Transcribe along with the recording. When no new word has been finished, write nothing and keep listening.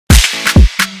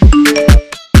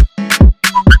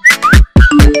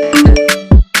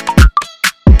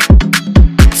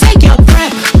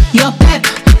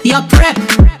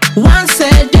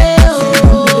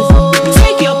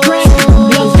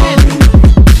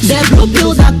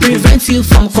prevent you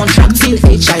from contracting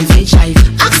HIV.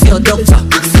 Ask your doctor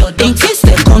in case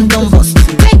the condom bust.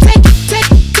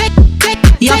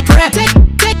 Your PrEP,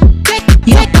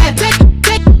 your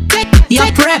PEP,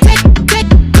 your PrEP.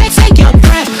 Take your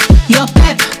PrEP, your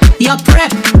PEP, your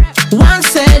PrEP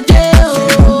once a day.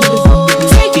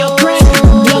 Take your PrEP,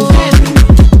 your PEP.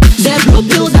 The blue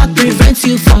pill that prevents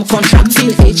you from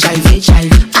contracting HIV.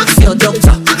 Ask your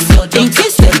doctor in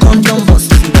case the condom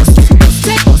bust.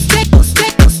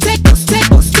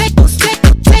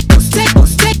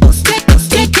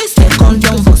 In case the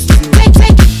condom bust.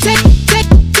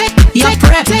 Your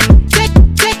PrEP,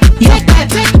 your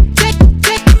PEP.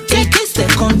 In case the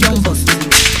condom bust.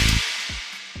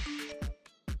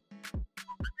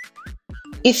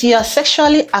 If you are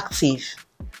sexually active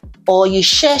or you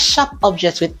share sharp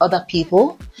objects with other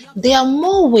people, there are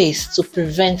more ways to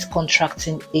prevent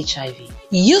contracting HIV.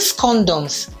 Use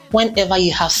condoms whenever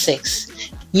you have sex.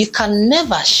 You can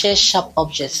never share sharp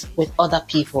objects with other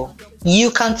people.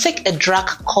 You can take a drug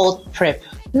called PrEP.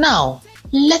 Now,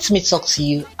 let me talk to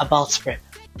you about PrEP.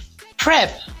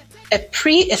 PrEP, a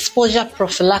pre-exposure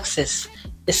prophylaxis,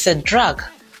 is a drug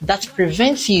that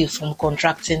prevents you from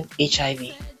contracting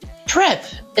HIV. PrEP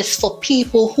is for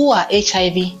people who are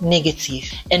HIV negative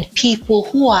and people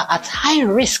who are at high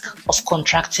risk of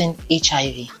contracting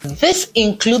HIV. This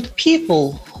includes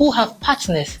people who have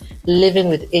partners living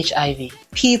with HIV,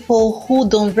 people who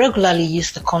don't regularly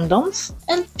use the condoms,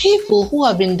 and people who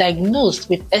have been diagnosed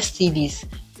with STDs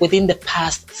within the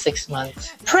past 6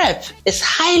 months. PrEP is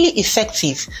highly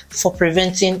effective for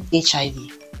preventing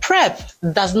HIV. PrEP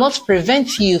does not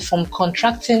prevent you from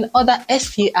contracting other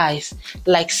STIs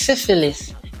like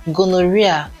syphilis,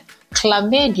 gonorrhea,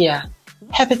 chlamydia,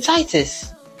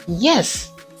 hepatitis.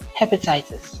 Yes,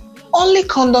 hepatitis. Only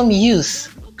condom use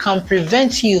can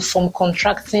prevent you from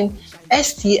contracting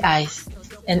STIs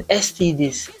and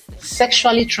STDs,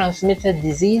 sexually transmitted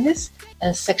diseases,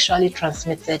 and sexually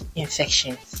transmitted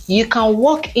infections. You can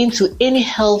walk into any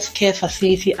healthcare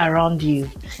facility around you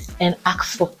and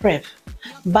ask for PrEP.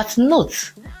 But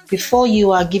note, before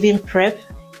you are given PrEP,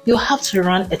 you have to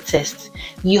run a test.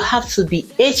 You have to be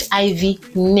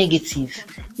HIV negative.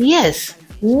 Yes,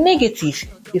 negative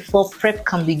before PrEP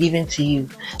can be given to you.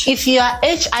 If you are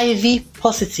HIV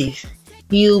positive,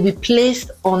 you will be placed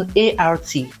on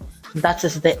ART, that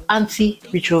is the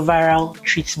antiretroviral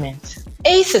treatment.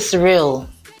 AIDS is real.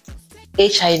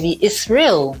 HIV is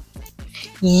real.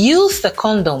 Use the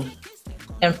condom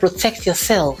and protect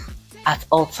yourself at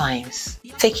all times.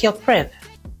 Take your PrEP.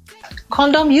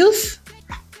 Condom use,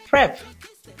 PrEP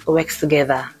works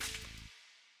together.